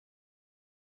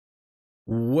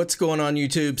What's going on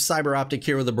YouTube? CyberOptek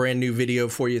here with a brand new video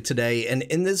for you today. And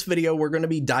in this video, we're going to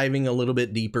be diving a little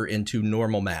bit deeper into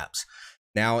normal maps.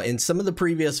 Now, in some of the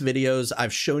previous videos,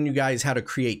 I've shown you guys how to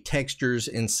create textures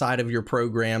inside of your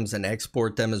programs and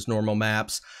export them as normal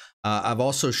maps. I've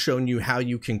also shown you how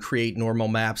you can create normal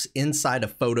maps inside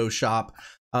of Photoshop.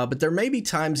 But there may be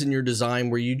times in your design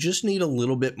where you just need a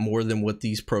little bit more than what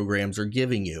these programs are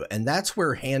giving you. And that's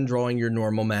where hand drawing your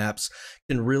normal maps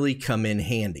can really come in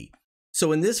handy.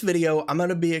 So in this video, I'm going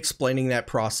to be explaining that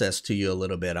process to you a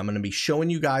little bit. I'm going to be showing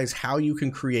you guys how you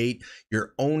can create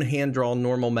your own hand-drawn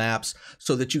normal maps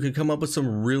so that you can come up with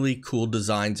some really cool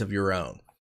designs of your own.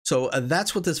 So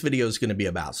that's what this video is going to be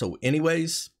about. So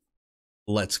anyways,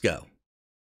 let's go.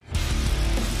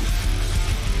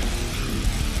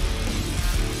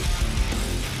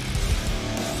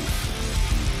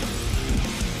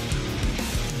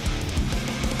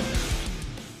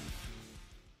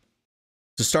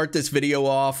 To start this video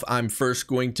off, I'm first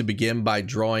going to begin by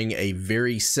drawing a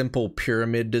very simple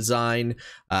pyramid design.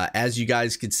 As you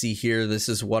guys can see here, this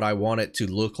is what I want it to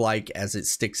look like as it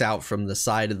sticks out from the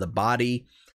side of the body.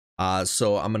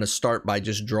 So I'm going to start by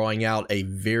just drawing out a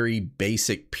very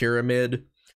basic pyramid.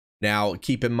 Now,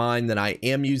 keep in mind that I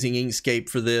am using Inkscape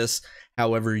for this.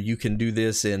 However, you can do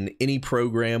this in any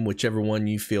program, whichever one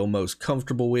you feel most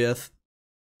comfortable with.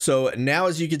 So now,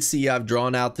 as you can see, I've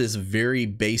drawn out this very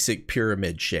basic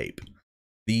pyramid shape.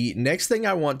 The next thing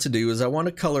I want to do is I want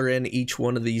to color in each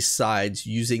one of these sides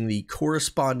using the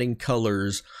corresponding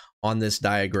colors on this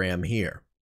diagram here.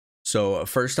 So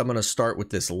first I'm going to start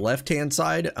with this left-hand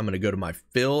side. I'm going to go to my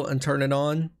fill and turn it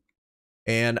on.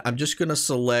 And I'm just going to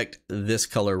select this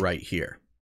color right here.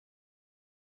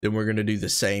 Then we're going to do the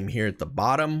same here at the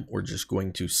bottom. We're just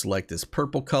going to select this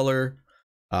purple color.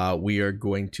 We are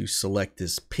going to select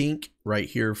this pink right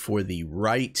here for the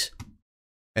right.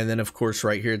 And then of course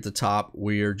right here at the top,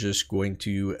 we are just going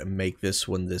to make this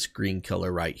one this green color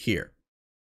right here.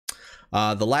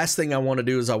 The last thing I want to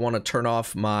do is I want to turn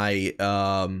off my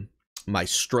my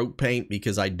stroke paint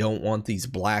because I don't want these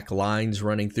black lines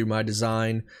running through my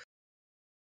design.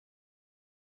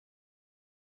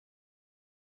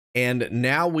 And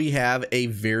now we have a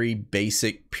very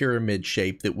basic pyramid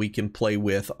shape that we can play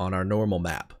with on our normal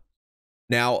map.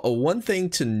 Now, one thing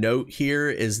to note here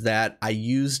is that I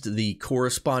used the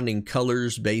corresponding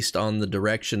colors based on the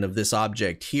direction of this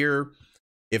object here.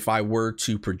 If I were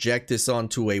to project this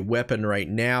onto a weapon right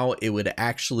now, it would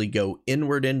actually go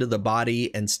inward into the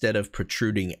body instead of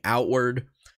protruding outward.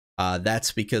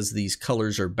 That's because these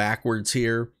colors are backwards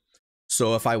here.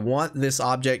 So if I want this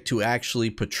object to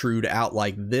actually protrude out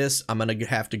like this, I'm going to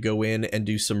have to go in and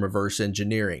do some reverse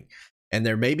engineering. And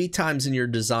there may be times in your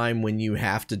design when you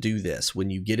have to do this. When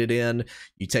you get it in,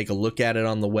 you take a look at it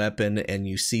on the weapon and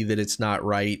you see that it's not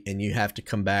right and you have to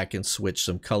come back and switch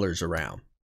some colors around.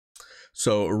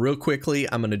 So real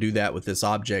quickly, I'm going to do that with this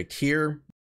object here.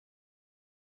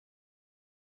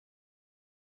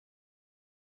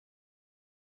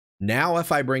 Now,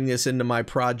 if I bring this into my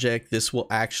project, this will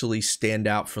actually stand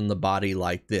out from the body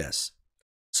like this.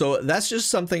 So that's just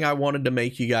something I wanted to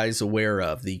make you guys aware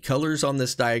of. The colors on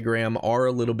this diagram are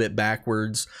a little bit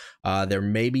backwards. There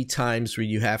may be times where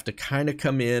you have to kind of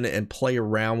come in and play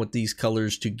around with these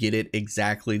colors to get it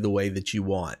exactly the way that you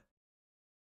want.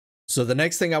 So the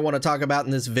next thing I want to talk about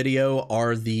in this video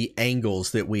are the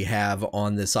angles that we have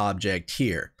on this object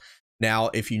here.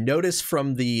 Now, if you notice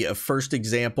from the first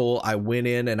example, I went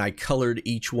in and I colored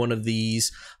each one of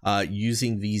these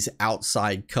using these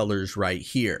outside colors right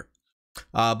here.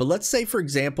 But let's say, for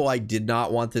example, I did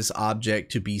not want this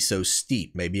object to be so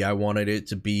steep. Maybe I wanted it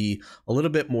to be a little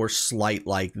bit more slight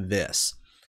like this.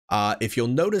 If you'll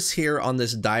notice here on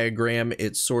this diagram,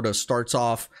 it sort of starts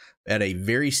off at a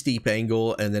very steep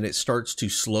angle and then it starts to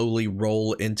slowly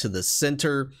roll into the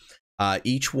center.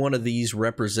 Each one of these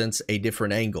represents a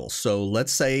different angle. So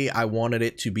let's say I wanted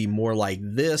it to be more like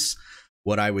this.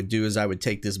 What I would do is I would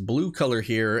take this blue color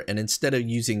here, and instead of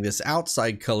using this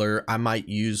outside color, I might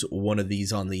use one of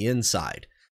these on the inside.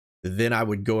 Then I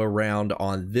would go around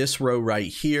on this row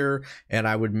right here, and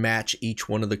I would match each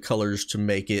one of the colors to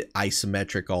make it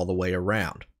isometric all the way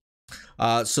around.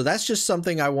 So that's just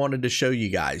something I wanted to show you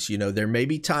guys. You know, there may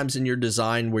be times in your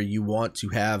design where you want to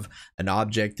have an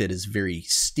object that is very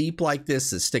steep like this,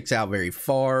 that sticks out very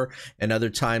far, and other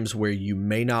times where you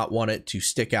may not want it to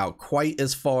stick out quite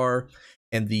as far.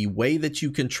 And the way that you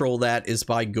control that is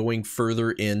by going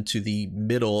further into the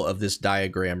middle of this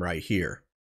diagram right here.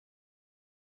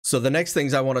 So the next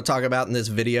things I want to talk about in this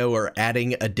video are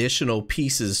adding additional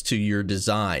pieces to your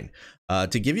design.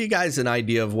 To give you guys an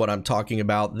idea of what I'm talking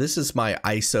about, this is my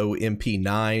ISO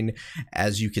MP9.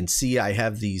 As you can see, I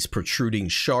have these protruding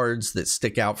shards that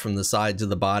stick out from the sides of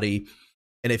the body.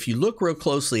 And if you look real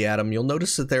closely at them, you'll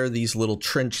notice that there are these little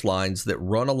trench lines that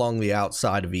run along the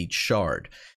outside of each shard.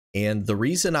 And the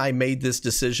reason I made this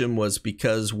decision was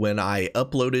because when I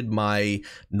uploaded my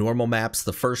normal maps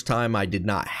the first time, I did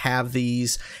not have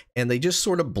these, and they just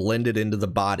sort of blended into the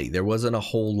body. There wasn't a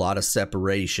whole lot of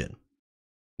separation.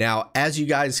 Now, as you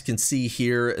guys can see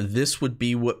here, this would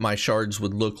be what my shards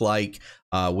would look like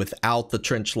without the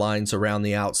trench lines around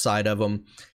the outside of them.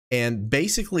 And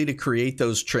basically, to create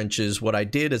those trenches, what I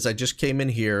did is I just came in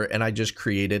here and I just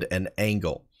created an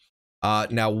angle.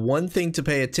 Now, one thing to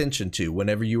pay attention to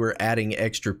whenever you are adding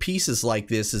extra pieces like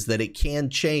this is that it can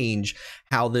change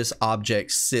how this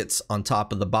object sits on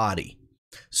top of the body.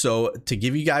 So to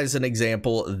give you guys an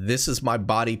example, this is my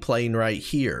body plane right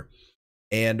here.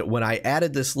 And when I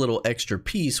added this little extra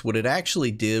piece, what it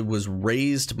actually did was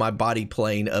raised my body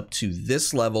plane up to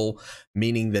this level,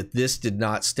 meaning that this did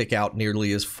not stick out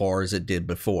nearly as far as it did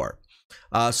before.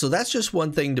 So that's just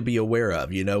one thing to be aware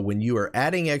of. You know, when you are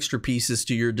adding extra pieces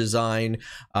to your design,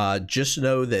 just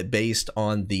know that based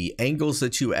on the angles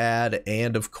that you add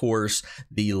and, of course,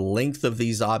 the length of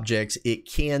these objects, it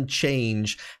can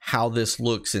change how this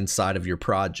looks inside of your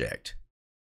project.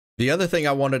 The other thing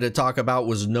I wanted to talk about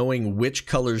was knowing which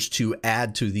colors to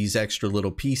add to these extra little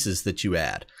pieces that you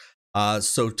add.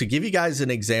 So to give you guys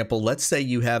an example, let's say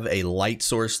you have a light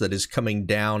source that is coming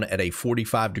down at a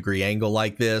 45-degree angle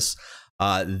like this.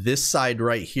 This side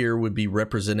right here would be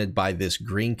represented by this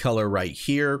green color right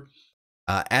here.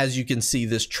 As you can see,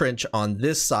 this trench on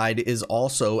this side is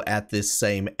also at this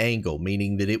same angle,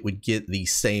 meaning that it would get the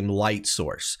same light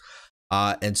source.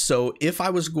 And so if I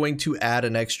was going to add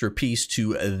an extra piece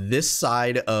to this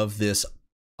side of this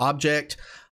object,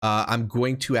 I'm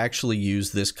going to actually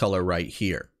use this color right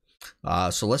here.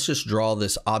 So let's just draw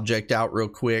this object out real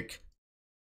quick.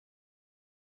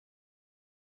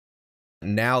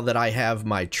 Now that I have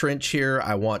my trench here,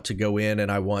 I want to go in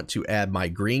and I want to add my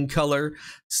green color,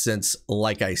 since,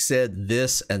 like I said,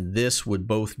 this and this would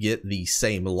both get the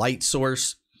same light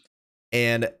source.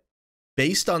 And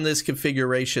based on this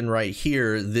configuration right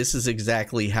here, this is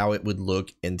exactly how it would look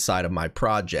inside of my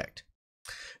project.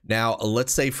 Now,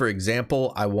 let's say, for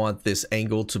example, I want this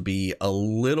angle to be a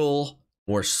little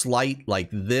more slight like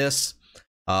this.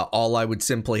 All I would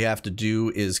simply have to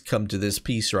do is come to this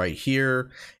piece right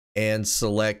here and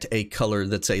select a color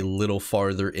that's a little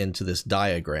farther into this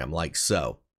diagram, like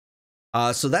so.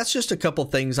 So that's just a couple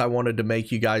things I wanted to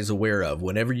make you guys aware of.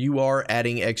 Whenever you are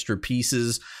adding extra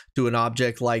pieces to an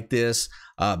object like this,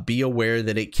 be aware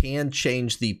that it can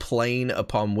change the plane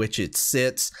upon which it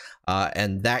sits,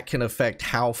 and that can affect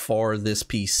how far this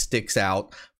piece sticks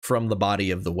out from the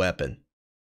body of the weapon.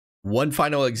 One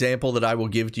final example that I will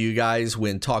give to you guys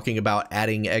when talking about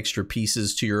adding extra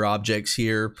pieces to your objects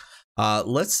here.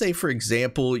 Let's say, for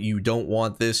example, you don't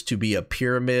want this to be a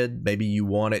pyramid. Maybe you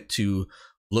want it to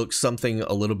look something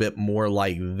a little bit more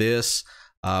like this,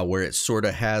 where it sort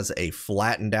of has a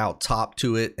flattened out top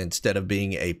to it instead of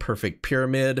being a perfect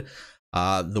pyramid.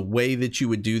 The way that you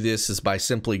would do this is by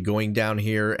simply going down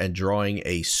here and drawing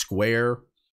a square.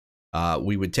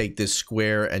 We would take this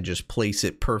square and just place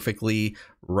it perfectly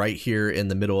right here in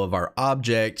the middle of our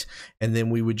object, and then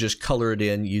we would just color it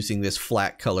in using this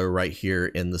flat color right here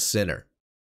in the center.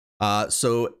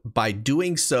 So by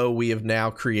doing so, we have now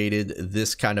created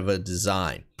this kind of a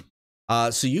design.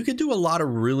 So you could do a lot of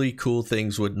really cool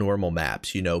things with normal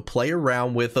maps, you know, play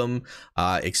around with them,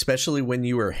 especially when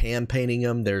you are hand painting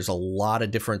them. There's a lot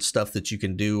of different stuff that you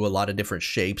can do, a lot of different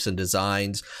shapes and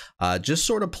designs. Just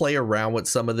sort of play around with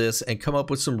some of this and come up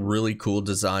with some really cool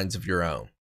designs of your own.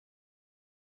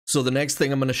 So the next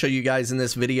thing I'm going to show you guys in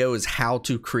this video is how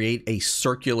to create a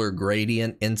circular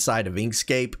gradient inside of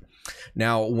Inkscape.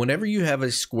 Now, whenever you have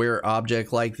a square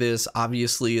object like this,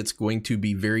 obviously it's going to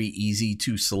be very easy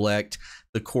to select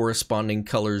the corresponding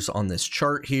colors on this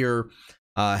chart here.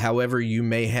 However, you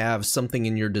may have something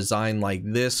in your design like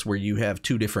this where you have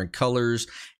two different colors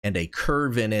and a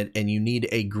curve in it, and you need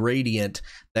a gradient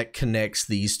that connects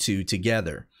these two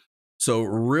together. So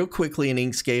real quickly in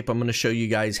Inkscape, I'm going to show you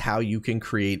guys how you can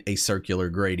create a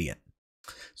circular gradient.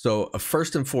 So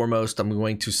first and foremost, I'm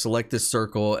going to select this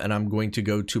circle and I'm going to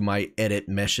go to my Edit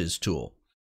Meshes tool.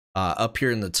 Up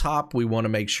here in the top, we want to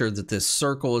make sure that this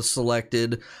circle is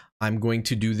selected. I'm going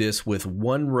to do this with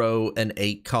 1 row and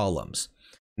 8 columns.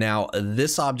 Now,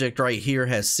 this object right here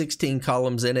has 16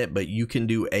 columns in it, but you can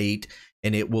do 8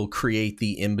 and it will create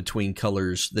the in-between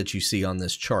colors that you see on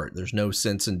this chart. There's no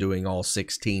sense in doing all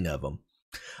 16 of them.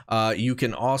 You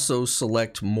can also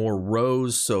select more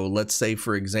rows. So let's say,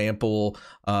 for example,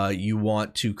 you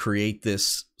want to create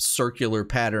this circular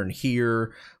pattern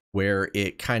here where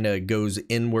it kind of goes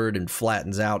inward and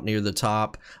flattens out near the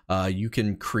top. You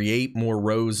can create more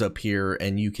rows up here,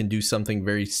 and you can do something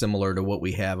very similar to what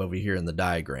we have over here in the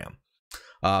diagram.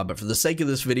 But for the sake of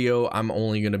this video, I'm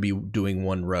only going to be doing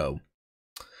one row.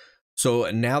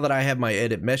 So now that I have my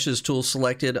Edit Meshes tool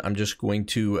selected, I'm just going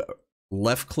to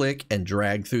left click and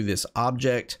drag through this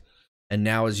object. And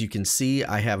now, as you can see,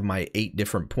 I have my 8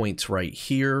 different points right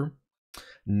here.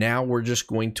 Now we're just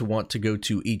going to want to go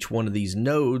to each one of these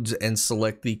nodes and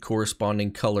select the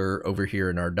corresponding color over here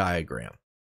in our diagram.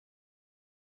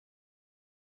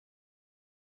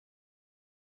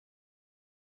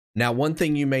 Now, one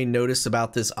thing you may notice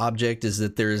about this object is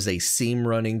that there is a seam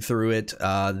running through it.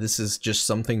 This is just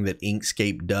something that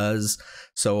Inkscape does.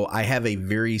 So I have a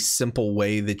very simple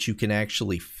way that you can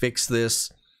actually fix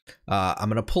this. I'm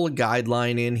going to pull a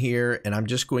guideline in here, and I'm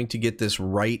just going to get this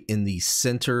right in the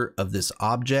center of this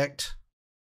object.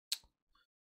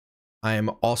 I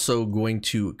am also going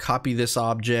to copy this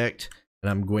object, and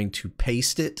I'm going to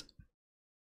paste it.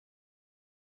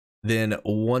 Then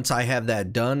once I have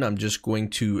that done, I'm just going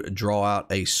to draw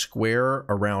out a square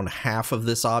around half of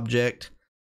this object,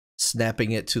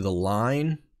 snapping it to the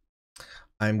line.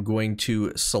 I'm going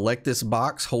to select this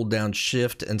box, hold down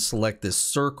Shift, and select this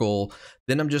circle.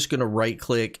 Then I'm just going to right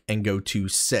click and go to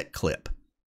Set Clip.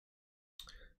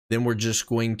 Then we're just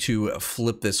going to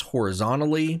flip this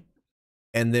horizontally,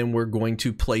 and then we're going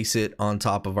to place it on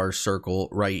top of our circle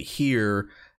right here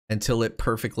until it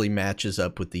perfectly matches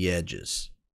up with the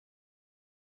edges.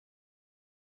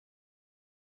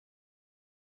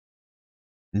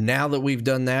 Now that we've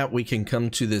done that, we can come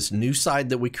to this new side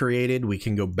that we created. We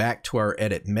can go back to our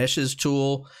Edit Meshes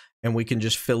tool, and we can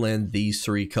just fill in these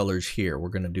 3 colors here. We're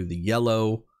going to do the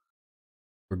yellow,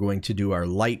 we're going to do our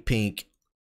light pink,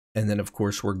 and then of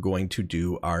course we're going to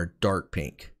do our dark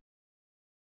pink.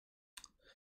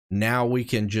 Now we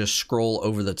can just scroll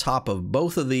over the top of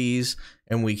both of these,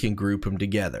 and we can group them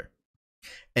together.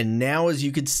 And now, as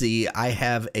you can see, I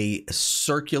have a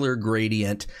circular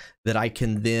gradient that I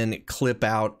can then clip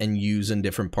out and use in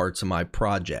different parts of my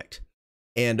project.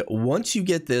 And once you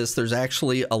get this, there's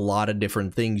actually a lot of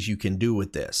different things you can do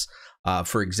with this.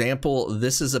 For example,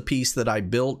 this is a piece that I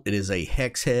built. It is a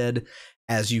hex head.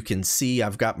 As you can see,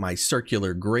 I've got my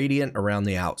circular gradient around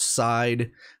the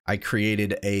outside. I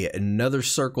created another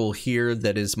circle here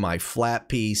that is my flat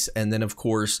piece. And then, of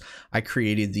course, I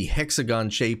created the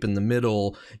hexagon shape in the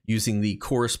middle using the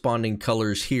corresponding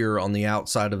colors here on the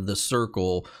outside of the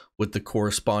circle with the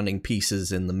corresponding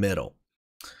pieces in the middle.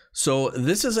 So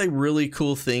this is a really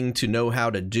cool thing to know how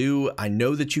to do. I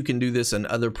know that you can do this in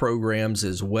other programs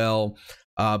as well.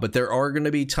 But there are going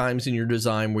to be times in your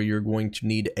design where you're going to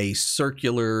need a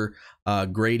circular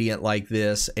gradient like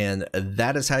this, and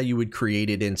that is how you would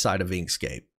create it inside of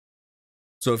Inkscape.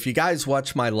 So if you guys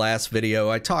watched my last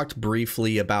video, I talked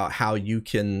briefly about how you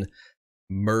can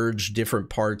merge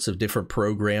different parts of different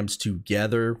programs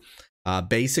together.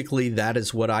 Basically, that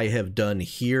is what I have done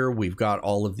here. We've got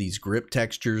all of these grip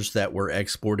textures that were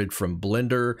exported from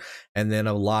Blender, and then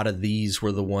a lot of these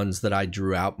were the ones that I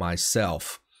drew out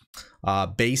myself.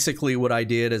 Basically what I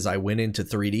did is I went into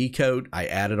 3D Coat, I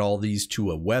added all these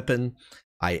to a weapon,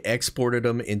 I exported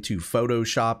them into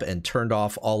Photoshop and turned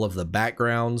off all of the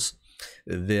backgrounds.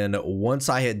 Then once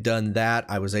I had done that,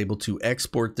 I was able to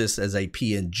export this as a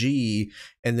PNG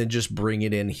and then just bring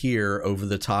it in here over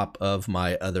the top of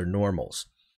my other normals.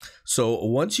 So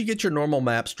once you get your normal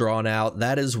maps drawn out,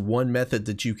 that is one method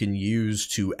that you can use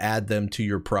to add them to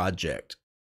your project.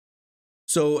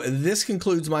 So this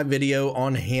concludes my video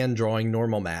on hand drawing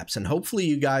normal maps, and hopefully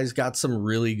you guys got some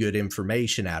really good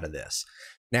information out of this.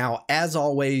 Now, as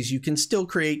always, you can still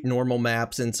create normal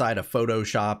maps inside of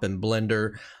Photoshop and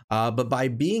Blender, but by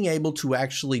being able to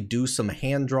actually do some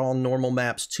hand-drawn normal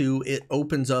maps too, it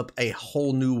opens up a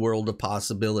whole new world of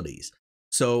possibilities.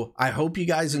 So I hope you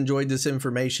guys enjoyed this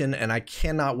information, and I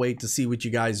cannot wait to see what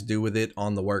you guys do with it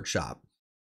on the workshop.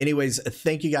 Anyways,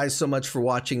 thank you guys so much for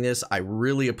watching this. I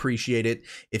really appreciate it.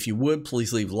 If you would,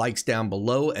 please leave likes down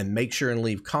below and make sure and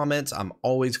leave comments. I'm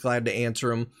always glad to answer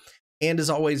them. And as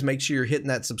always, make sure you're hitting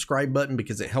that subscribe button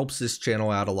because it helps this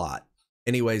channel out a lot.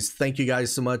 Anyways, thank you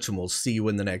guys so much, and we'll see you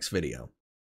in the next video.